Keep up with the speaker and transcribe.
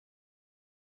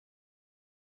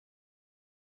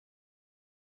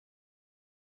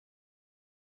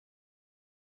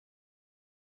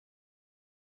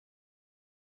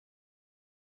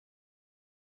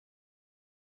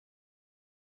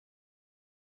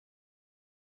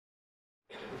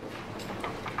So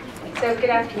good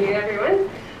afternoon, everyone.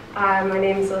 My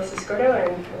name is Elisa Scordo,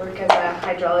 and I work as a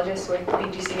hydrologist with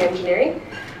BGC Engineering.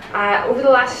 Over the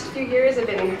last few years, I've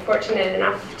been fortunate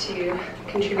enough to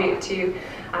contribute to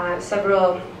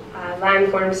several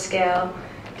landform scale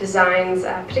designs,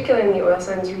 particularly in the oil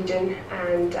sands region,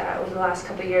 and over the last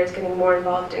couple of years, getting more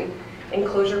involved in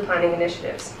closure planning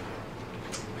initiatives.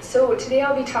 So today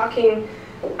I'll be talking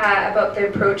about the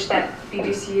approach that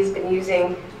BGC has been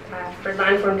using for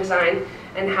landform design,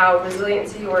 and how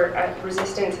resiliency, or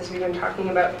resistance, as we've been talking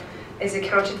about, is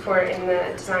accounted for in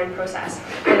the design process.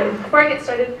 And before I get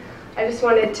started, I just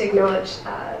wanted to acknowledge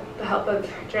the help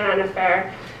of Joanna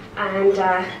Fair and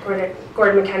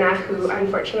Gordon McKenna, who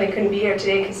unfortunately couldn't be here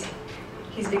today because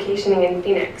he's vacationing in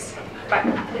Phoenix. But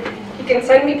he can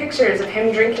send me pictures of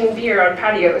him drinking beer on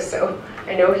patios, so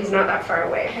I know he's not that far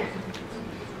away.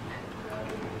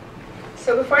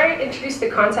 So before I introduce the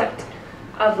concept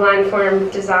of landform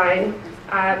design,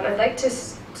 I'd like to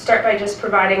start by just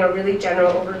providing a really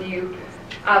general overview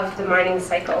of the mining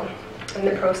cycle and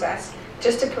the process,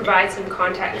 just to provide some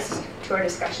context to our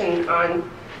discussion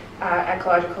on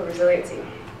ecological resiliency.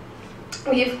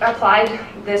 We've applied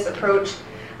this approach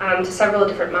to several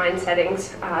different mine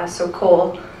settings, so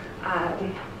coal,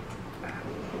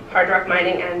 hard rock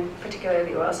mining, and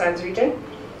particularly the oil sands region.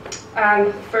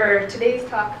 For today's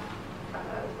talk,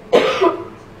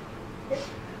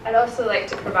 I'd also like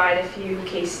to provide a few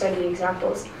case study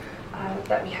examples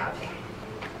that we have.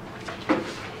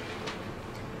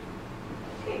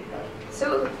 Okay.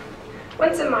 So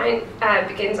once a mine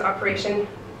begins operation,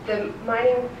 the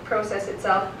mining process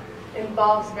itself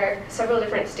involves several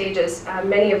different stages,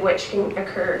 many of which can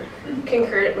occur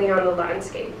concurrently on the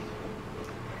landscape.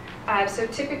 So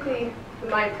typically, the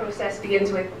mine process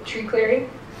begins with tree clearing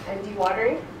and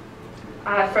dewatering.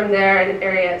 From there, an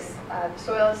area's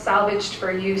soil is salvaged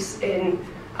for use in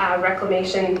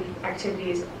reclamation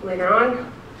activities later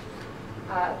on.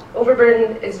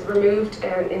 Overburden is removed,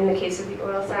 in the case of the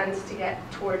oil sands, to get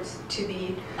to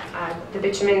the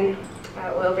bitumen,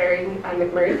 oil-bearing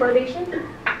McMurray Formation.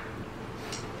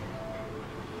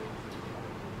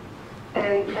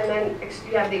 And then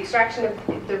you have the extraction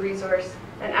of the resource.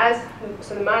 And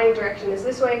so the mining direction is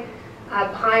this way.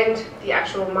 Behind the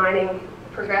actual mining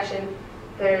progression,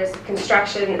 there's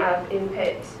construction of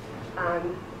in-pit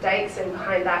dikes, and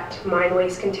behind that, mine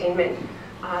waste containment,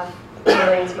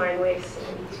 tailings, mine waste,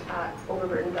 and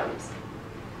overburden dumps.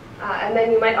 And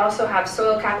then you might also have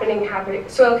soil capping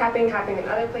happening in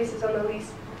other places on the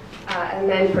lease, and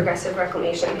then progressive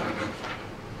reclamation.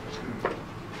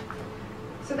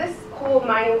 So this whole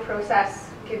mining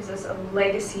process gives us a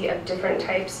legacy of different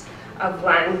types of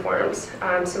landforms.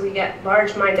 So we get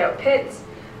large mined-out pits,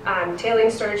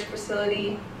 tailing storage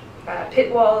facility,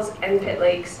 pit walls and pit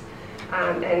lakes,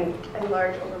 and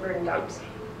large overburden dumps.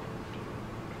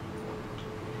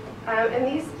 And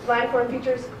these landform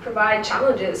features provide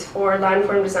challenges for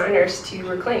landform designers to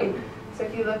reclaim. So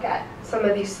if you look at some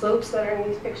of these slopes that are in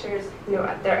these pictures,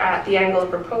 they're at the angle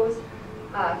proposed.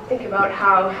 Think about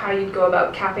how you'd go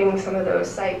about capping some of those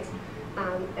sites.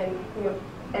 And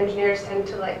engineers tend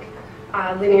to like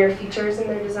linear features in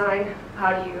their design.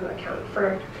 How do you account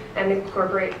for and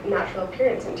incorporate natural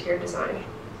appearance into your design?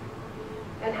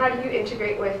 And how do you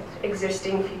integrate with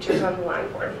existing features on the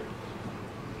landform?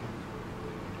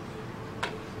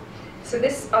 So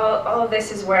all of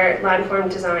this is where landform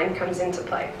design comes into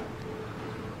play.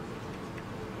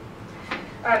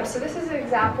 So this is an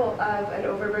example of an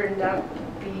overburden dump,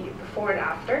 the before and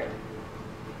after.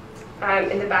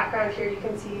 In the background here, you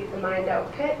can see the mined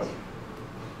out pit.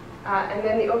 And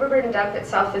then the overburden dump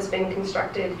itself has been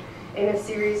constructed in a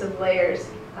series of layers,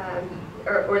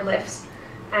 or lifts.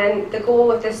 And the goal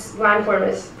with this landform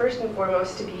is first and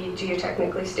foremost to be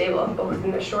geotechnically stable, both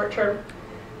in the short term,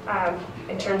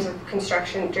 in terms of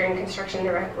construction, during construction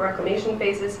and reclamation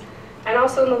phases, and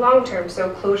also in the long term,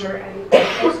 so closure and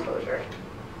post-closure.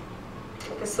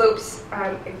 The slopes,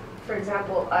 for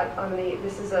example,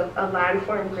 this is a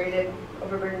landform graded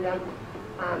overburden dump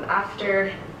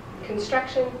after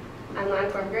construction and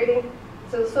landform grading.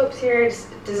 So the slopes here is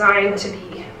designed to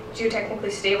be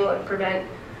geotechnically stable and prevent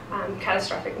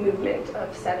catastrophic movement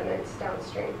of sediments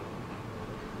downstream.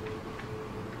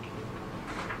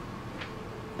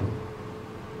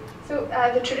 So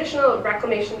the traditional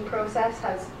reclamation process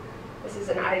this is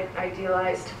an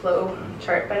idealized flow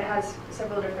chart, but it has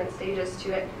several different stages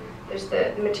to it. There's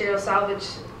the material salvage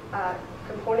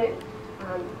component,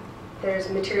 there's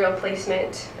material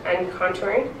placement and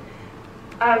contouring.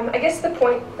 I guess the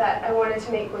point that I wanted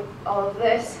to make with all of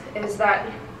this is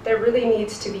that there really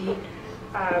needs to be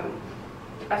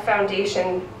a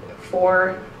foundation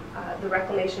for the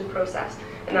reclamation process,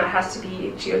 and that has to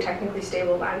be geotechnically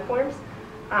stable landforms.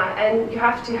 And you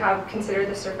have to consider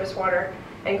the surface water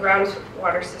and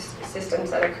groundwater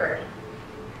systems that occur.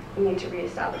 You need to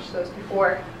reestablish those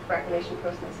before the reclamation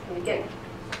process can begin.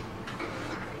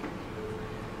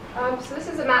 So this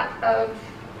is a map of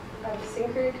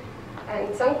Suncor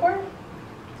and Suncor,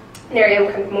 an area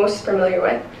I'm kind of most familiar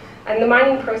with. And the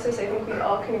mining process, I think we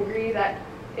all can agree that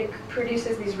it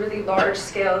produces these really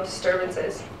large-scale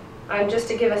disturbances. Just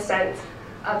to give a sense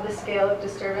of the scale of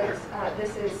disturbance,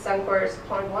 this is Suncor's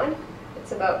Pond 1.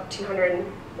 It's about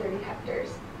 230 hectares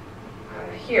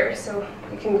here, so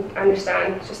you can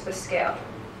understand just the scale.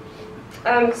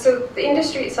 So the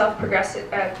industry itself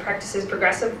practices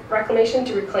progressive reclamation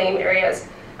to reclaim areas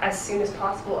as soon as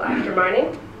possible after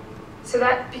mining. So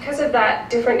that, because of that,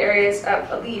 different areas of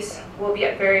Elisa will be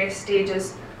at various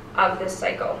stages of this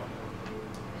cycle.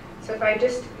 So if I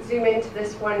just zoom into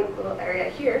this one little area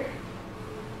here,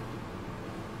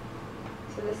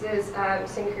 so this is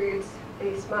Suncor's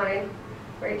base mine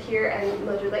right here and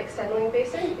Mildred Lake settling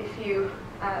basin. If you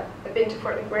have been to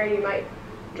Fort McMurray, you might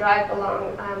drive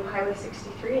along Highway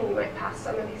 63 and you might pass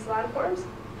some of these landforms.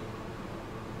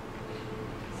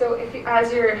 So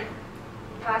as you're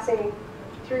passing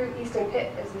through Easton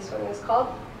Pit, as this one is called,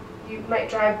 you might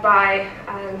drive by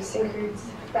Suncor's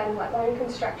Bend Wetland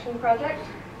Construction Project.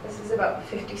 This is about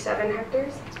 57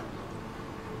 hectares.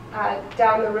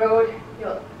 Down the road,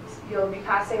 you'll be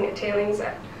passing a tailings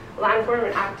landform,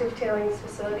 an active tailings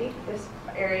facility. This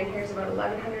area in here is about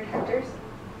 1,100 hectares.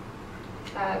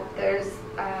 There's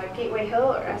Gateway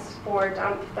Hill, or S4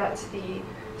 dump. That's the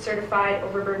certified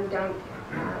overburden dump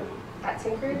at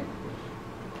Suncor.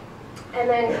 And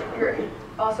then you're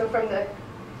also, from the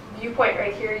viewpoint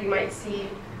right here, you might see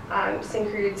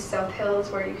Suncor's South Hills,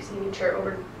 where you see mature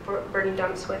overburden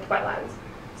dumps with wetlands.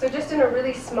 So just in a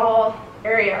really small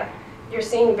area, you're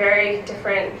seeing very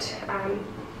different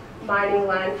mining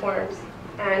landforms,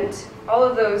 and all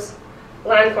of those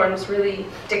landforms really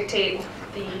dictate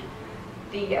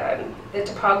the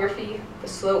topography, the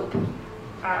slope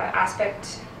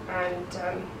aspect,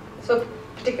 and so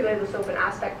particularly the slope and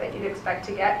aspect that you'd expect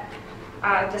to get.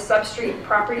 The substrate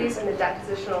properties and the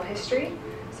depositional history.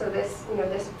 So this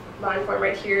landform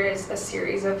right here is a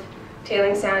series of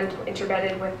tailing sand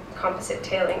interbedded with composite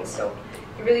tailings. So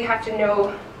you really have to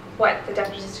know what the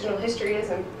depositional history is,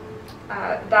 and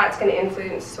that's going to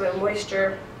influence soil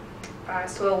moisture,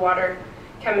 soil water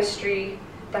chemistry,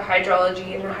 the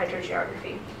hydrology, and the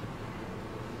hydrogeography.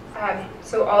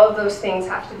 So all of those things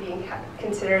have to be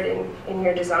considered in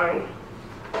your design.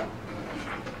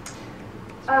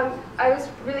 I was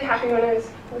really happy when I was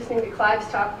listening to Clive's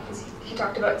talk, because he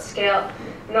talked about scale,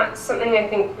 and that's something I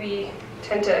think we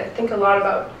tend to think a lot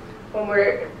about when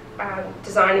we're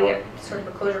designing at sort of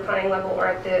a closure planning level or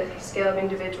at the scale of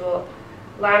individual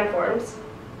landforms.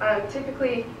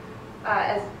 Typically,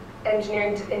 as in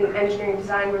engineering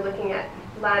design, we're looking at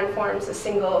landforms, a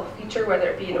single feature, whether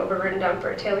it be an overburden dump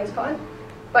or a tailings pond.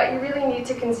 But you really need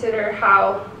to consider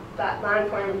how that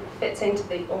landform fits into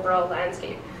the overall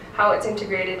landscape, how it's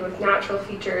integrated with natural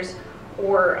features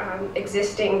or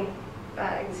existing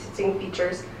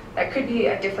features that could be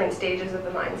at different stages of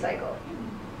the mine cycle.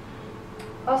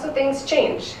 Also, things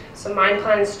change. So mine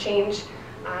plans change.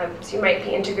 So you might be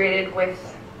integrated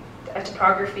with a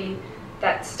topography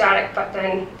that's static, but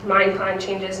then the mine plan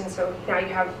changes, and so now you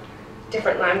have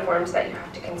different landforms that you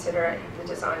have to consider at the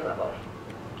design level.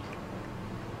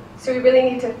 So we really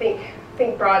need to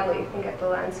think broadly, think at the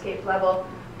landscape level,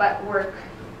 but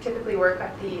typically work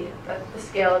at the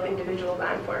scale of individual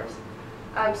landforms.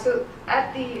 So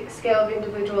at the scale of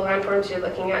individual landforms, you're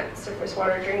looking at surface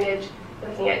water drainage, you're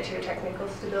looking at geotechnical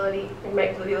stability, you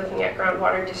might be looking at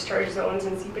groundwater discharge zones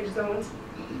and seepage zones.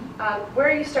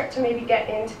 Where you start to maybe get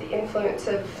into the influence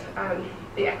of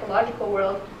the ecological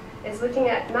world is looking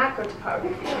at macro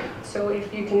topography. So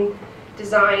if you can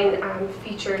design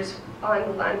features on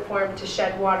the landform to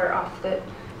shed water off the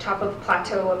top of the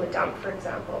plateau of a dump, for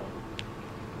example.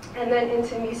 And then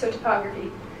into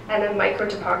mesotopography, and then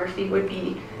microtopography would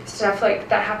be stuff like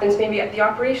that happens maybe at the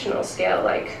operational scale,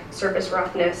 like surface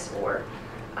roughness or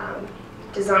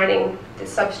designing the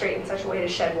substrate in such a way to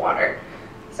shed water.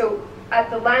 So at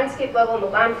the landscape level and the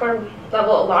landform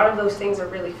level, a lot of those things are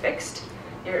really fixed.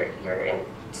 You're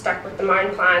stuck with the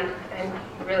mine plan, and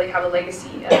you really have a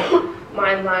legacy of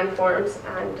mine landforms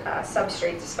and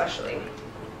substrates especially.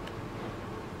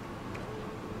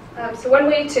 So one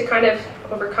way to kind of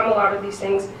overcome a lot of these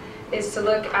things is to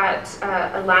look at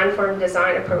a landform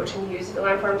design approach and use the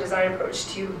landform design approach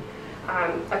to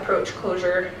approach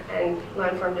closure and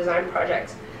landform design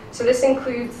projects. So this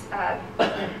includes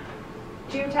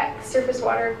geotech, surface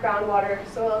water, groundwater,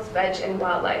 soils, veg, and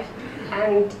wildlife.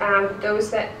 And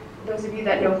those of you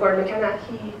that know Gordon McKenna,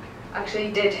 he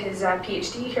actually did his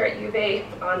PhD here at U of A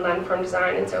on landform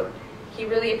design, and so he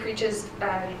really preaches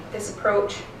this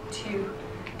approach to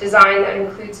design that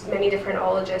includes many different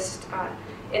ologists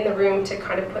in the room to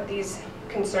kind of put these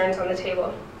concerns on the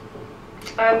table.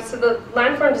 So the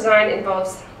landform design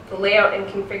involves the layout and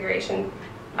configuration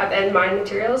of end mine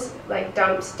materials like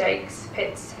dumps, dikes,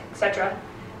 pits, etc.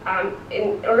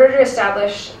 In order to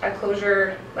establish a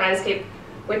closure landscape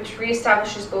which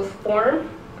reestablishes both form,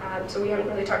 so we haven't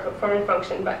really talked about form and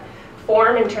function, but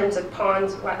form in terms of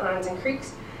ponds, wetlands, and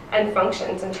creeks, and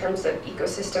functions in terms of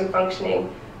ecosystem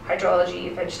functioning,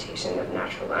 hydrology, vegetation of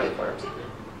natural landforms.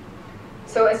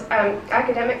 So as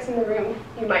academics in the room,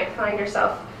 you might find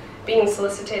yourself being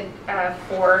solicited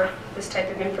for this type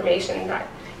of information that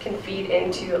can feed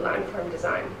into a landform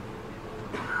design.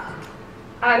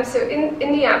 So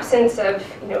in the absence of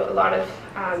a lot of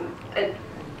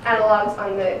analogs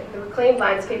on the reclaimed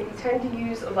landscape, we tend to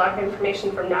use a lot of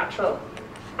information from natural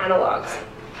analogs.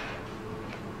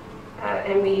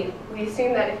 And we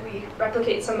assume that if we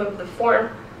replicate some of the form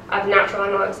of natural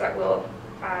analogs, that we'll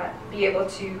be able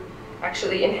to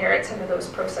actually inherit some of those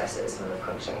processes, some of the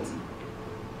functions.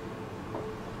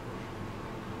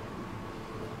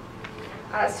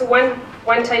 So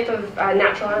one type of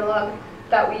natural analog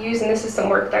that we use, and this is some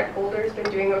work that Boulder's been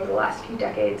doing over the last few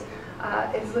decades,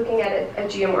 is looking at a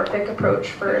geomorphic approach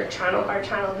for our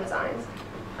channel designs.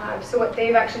 So what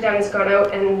they've actually done is gone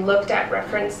out and looked at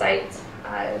reference sites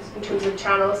in terms of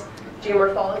channels,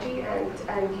 geomorphology,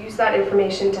 and use that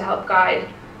information to help guide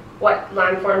what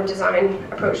landform design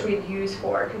approach we'd use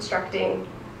for constructing,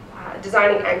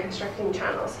 designing and constructing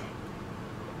channels.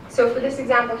 So for this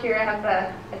example here, I have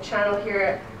a channel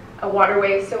here, a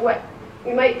waterway. So what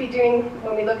we might be doing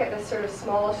when we look at this sort of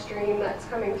small stream that's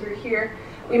coming through here,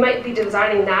 we might be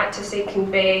designing that to, say,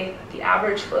 convey the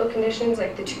average flow conditions,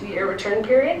 like the 2-year return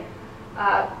period.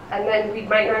 And then we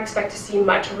might not expect to see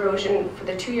much erosion for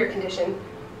the 2-year condition.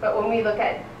 But when we look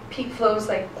at peak flows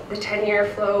like the 10-year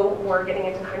flow or getting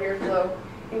into 100-year flow,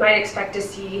 you might expect to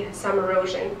see some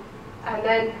erosion. And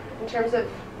then in terms of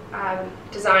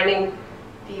designing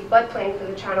the floodplain for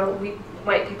the channel, we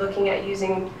might be looking at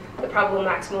using the probable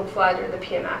maximum flood, or the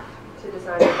PMF, to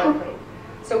design the floodplain.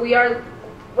 So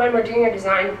when we're doing our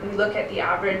design, we look at the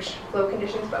average flow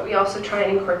conditions, but we also try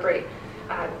and incorporate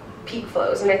peak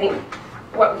flows. And I think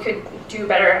what we could do a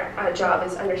better job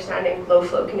is understanding low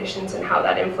flow conditions and how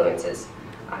that influences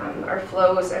our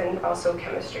flows and also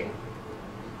chemistry.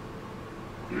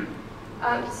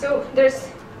 So there's,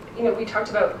 we talked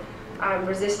about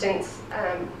resistance,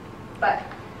 but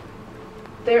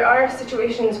there are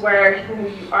situations where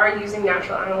you are using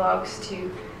natural analogs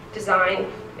to design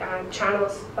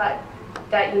channels, but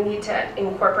that you need to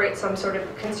incorporate some sort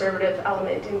of conservative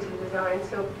element into the design.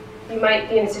 So you might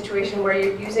be in a situation where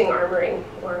you're using armoring,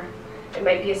 or it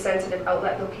might be a sensitive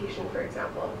outlet location, for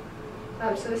example.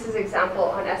 So this is an example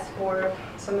on S4 of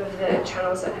some of the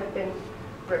channels that have been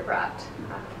rip-wrapped.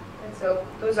 And so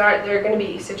there are going to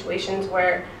be situations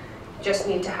where you just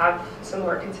need to have some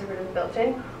more conservative built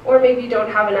in, or maybe you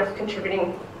don't have enough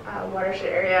contributing watershed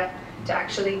area to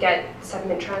actually get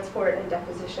sediment transport and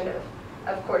deposition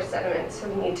of coarse sediments, so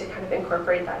we need to kind of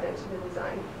incorporate that into the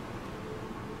design.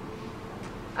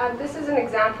 This is an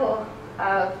example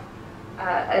of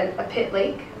a pit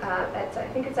lake. I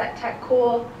think it's at Tech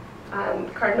Coal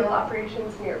Cardinal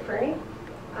operations near Fernie.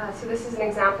 So this is an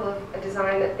example of a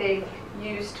design that they've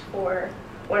used for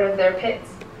one of their pits,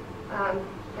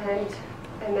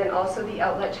 and then also the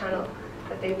outlet channel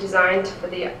that they've designed for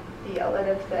the outlet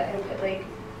of the end pit lake.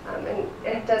 And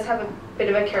it does have a bit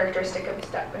of a characteristic of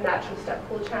a natural step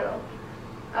pool channel.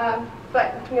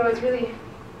 But it's really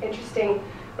interesting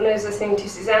when I was listening to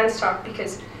Suzanne's talk,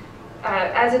 because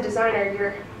as a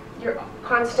designer, you're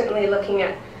constantly looking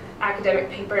at academic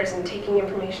papers and taking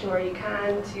information where you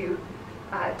can to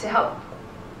help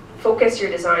focus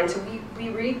your design. So we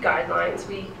read guidelines,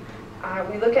 we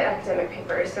look at academic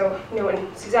papers. So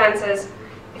when Suzanne says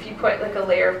if you put like a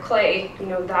layer of clay,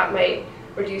 that might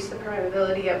reduce the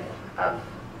permeability of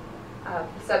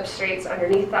substrates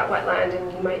underneath that wetland,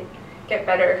 and you might get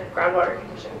better groundwater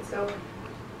conditions. So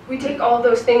we take all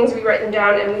those things, we write them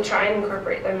down, and we try and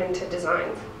incorporate them into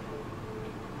designs.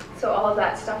 So all of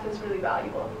that stuff is really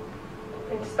valuable,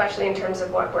 and especially in terms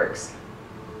of what works.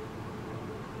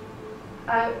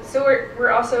 So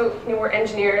we're also, we're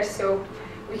engineers, so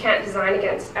we can't design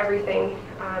against everything,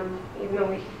 even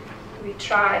though we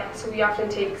try. So we often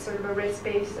take sort of a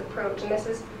risk-based approach, and this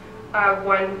is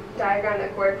one diagram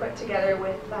that Gord put together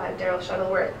with Daryl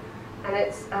Shuttleworth, and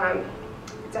it's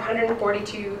it's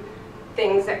 142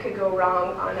 things that could go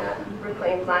wrong on a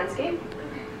reclaimed landscape.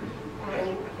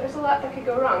 And there's a lot that could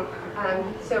go wrong.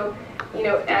 So, you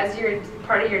know, as you're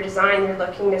part of your design, you're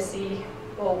looking to see,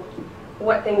 well,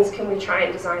 what things can we try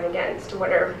and design against? What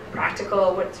are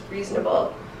practical? What's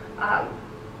reasonable?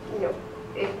 You know,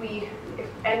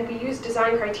 and we use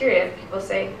design criteria. If people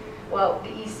say, well, the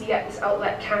EC at this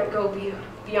outlet can't go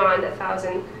beyond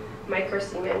 1,000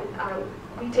 microsiemens.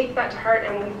 We take that to heart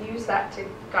and we use that to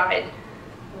guide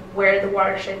where the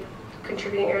watershed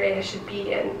contributing area should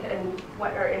be and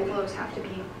what our inflows have to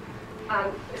be.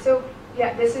 So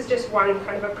yeah, this is just one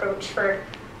kind of approach for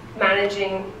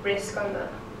managing risk on the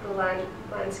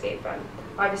landscape.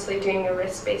 Obviously doing a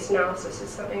risk-based analysis is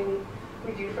something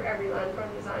we do for every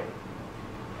landform design.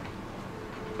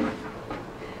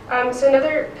 So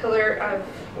another pillar of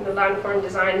the landform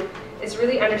design is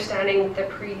really understanding the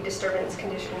pre-disturbance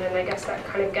condition, and I guess that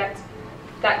kind of gets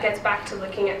back to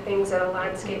looking at things at a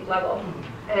landscape level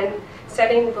and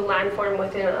setting the landform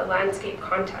within a landscape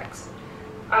context.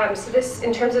 So this,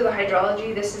 in terms of the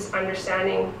hydrology, this is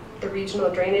understanding the regional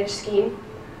drainage scheme,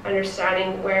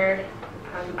 understanding where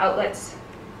outlets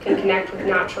can connect with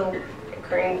natural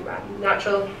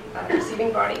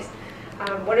receiving bodies.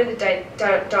 What are the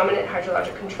dominant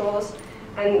hydrologic controls?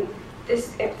 And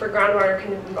this, for groundwater,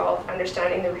 can involve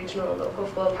understanding the regional and local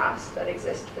flow paths that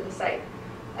exist for the site.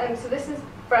 So this is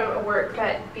from a work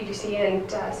that BGC and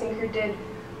Suncor did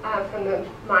from the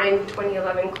Mine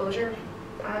 2011 closure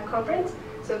conference.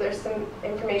 So there's some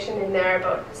information in there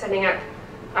about setting up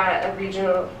a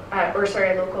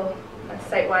local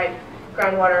site-wide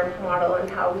groundwater model and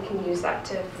how we can use that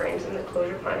to frame some of the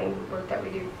closure planning work that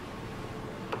we do.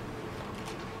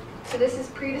 So this is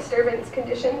pre-disturbance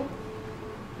condition.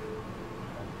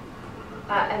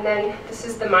 And then this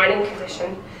is the mining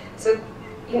condition. So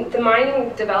the mining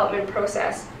development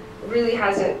process really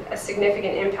has a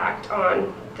significant impact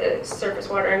on the surface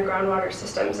water and groundwater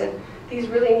systems, and these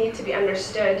really need to be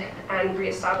understood and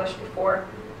reestablished before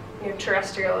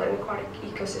terrestrial and aquatic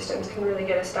ecosystems can really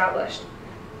get established.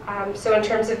 So in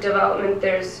terms of development,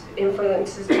 there's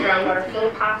influences to groundwater flow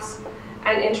paths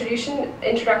and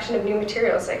introduction of new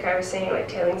materials, like I was saying, like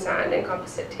tailing sand and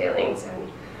composite tailings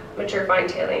and mature fine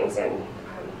tailings and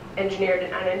engineered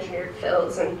and unengineered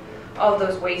fills and all of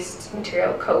those waste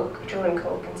material, coke, drilling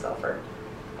coke, and sulfur.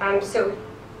 So,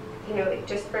 like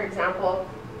just for example,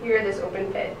 here this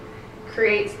open pit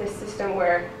creates this system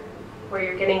where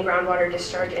you're getting groundwater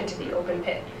discharge into the open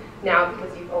pit now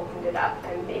because you've opened it up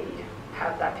and maybe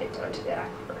have that pit down to the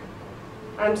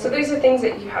aquifer. So these are things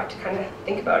that you have to kind of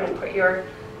think about and put your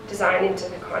design into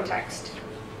the context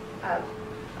of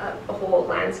a whole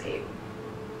landscape.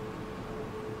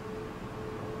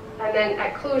 And then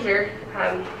at closure,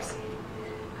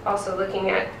 also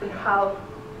looking at how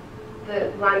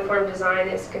the landform design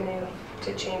is going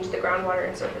to change the groundwater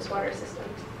and surface water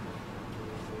systems.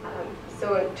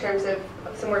 So in terms of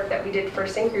some work that we did for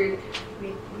Suncor,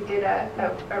 we did a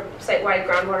site-wide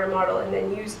groundwater model and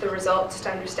then used the results to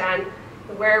understand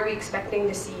where are we expecting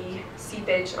to see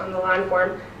seepage on the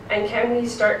landform, and can we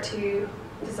start to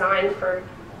design for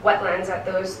wetlands at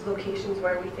those locations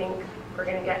where we think we're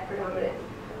going to get predominant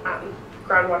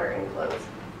groundwater inflows.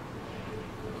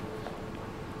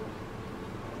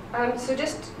 So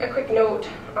just a quick note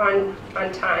on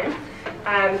time.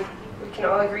 We can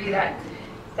all agree that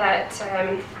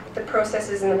the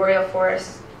processes in the boreal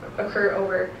forest occur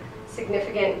over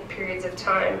significant periods of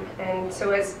time, and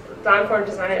so as landform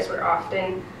designers, we're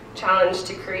often challenged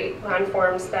to create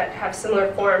landforms that have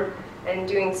similar form and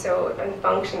doing so in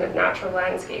function of natural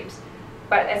landscapes,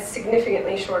 but at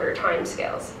significantly shorter time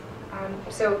scales.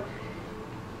 So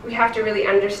we have to really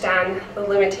understand the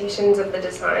limitations of the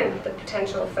design, the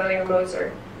potential failure modes,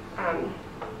 or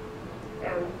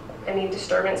any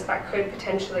disturbance that could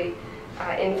potentially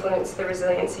influence the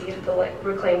resiliency of the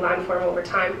reclaimed landform over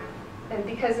time. And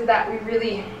because of that, we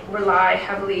really rely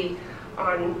heavily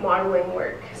on modeling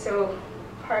work. So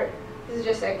this is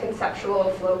just a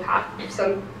conceptual flow path of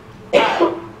some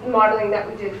modeling that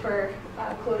we did for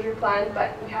closure plan,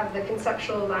 but we have the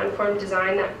conceptual landform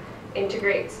design that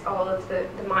integrates all of the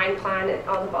mine plan and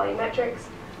all the volumetrics.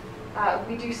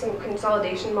 We do some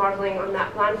consolidation modeling on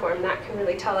that landform that can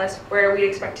really tell us where we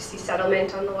expect to see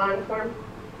settlement on the landform,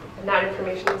 and that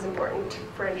information is important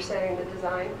for understanding the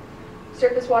design.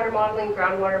 Surface water modeling,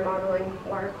 groundwater modeling,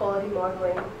 water quality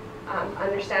modeling,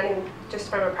 understanding just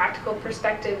from a practical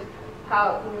perspective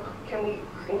how can we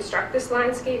construct this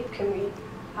landscape,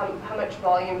 how much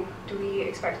volume do we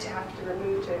expect to have to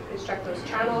remove to construct those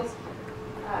channels.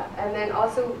 And then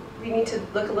also we need to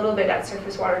look a little bit at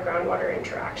surface water groundwater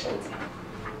interactions.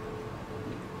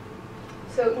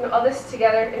 So all this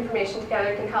together, information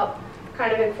together, can help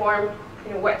kind of inform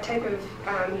what type of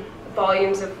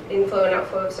volumes of inflow and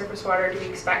outflow of surface water do we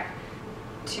expect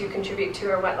to contribute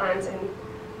to our wetlands,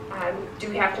 and do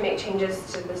we have to make changes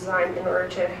to the design in order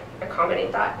to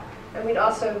accommodate that. And we'd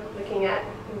also looking at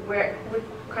what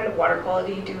kind of water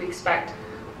quality do we expect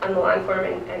on the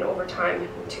landform and over time in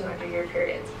 200-year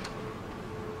periods.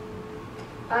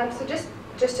 So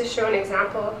just to show an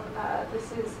example,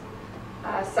 this is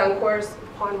Suncor's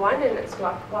Pond 1, and it's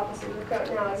Wapisi Lookout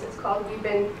now, as it's called. We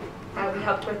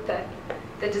helped with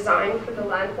the design for the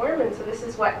landform, and so this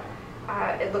is what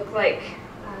it looked like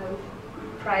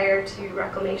prior to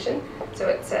reclamation. So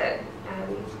it's a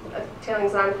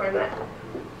tailings landform that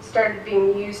started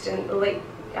being used in the late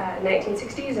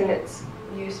 1960s, and its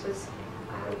use was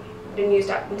been used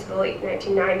up into the late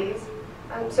 1990s.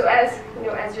 So as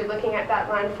you're looking at that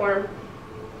landform,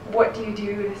 what do you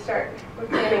do to start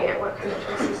reclaiming it? What kind of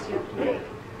choices do you have to make?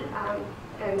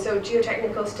 And so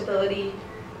geotechnical stability,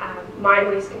 mine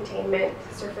waste containment,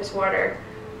 surface water,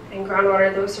 and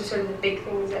groundwater, those are sort of the big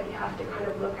things that you have to kind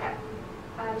of look at.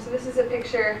 So this is a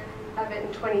picture of it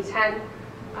in 2010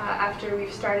 after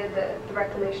we've started the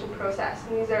reclamation process.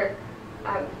 And these are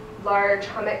large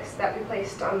hummocks that we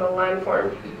placed on the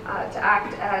landform to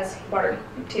act as water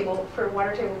table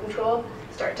control,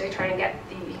 start to try and get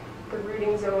the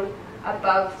rooting zone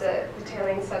above the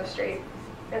tailing substrate,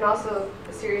 and also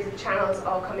a series of channels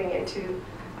all coming into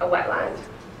a wetland.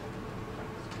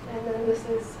 And then this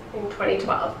is in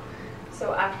 2012,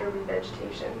 so after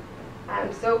revegetation.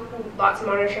 So lots of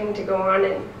monitoring to go on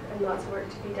and lots of work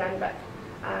to be done, but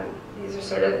these are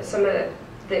sort of some of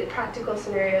the practical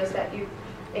scenarios that you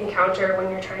encounter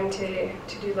when you're trying to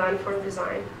do landform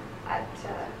design at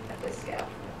this scale.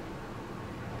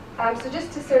 So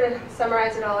just to sort of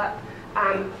summarize it all up,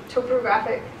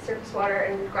 topographic surface water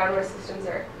and groundwater systems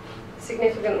are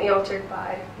significantly altered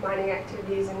by mining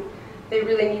activities, and they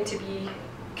really need to be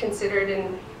considered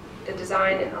in the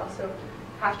design and also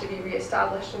have to be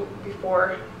reestablished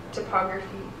before topography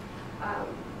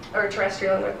or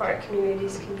terrestrial and aquatic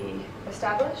communities can be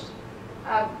established.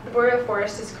 The boreal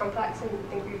forest is complex, and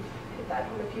I think we've hit that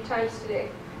home a few times today.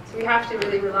 So we have to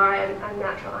really rely on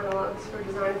natural analogs for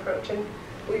design approach, and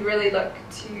we really look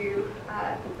to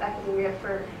academia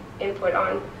for input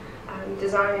on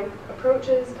design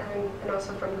approaches and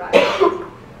also from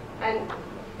guidelines. And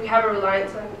we have a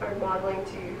reliance on our modeling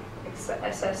to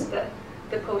assess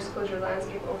the post-closure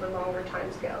landscape over longer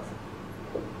timescales.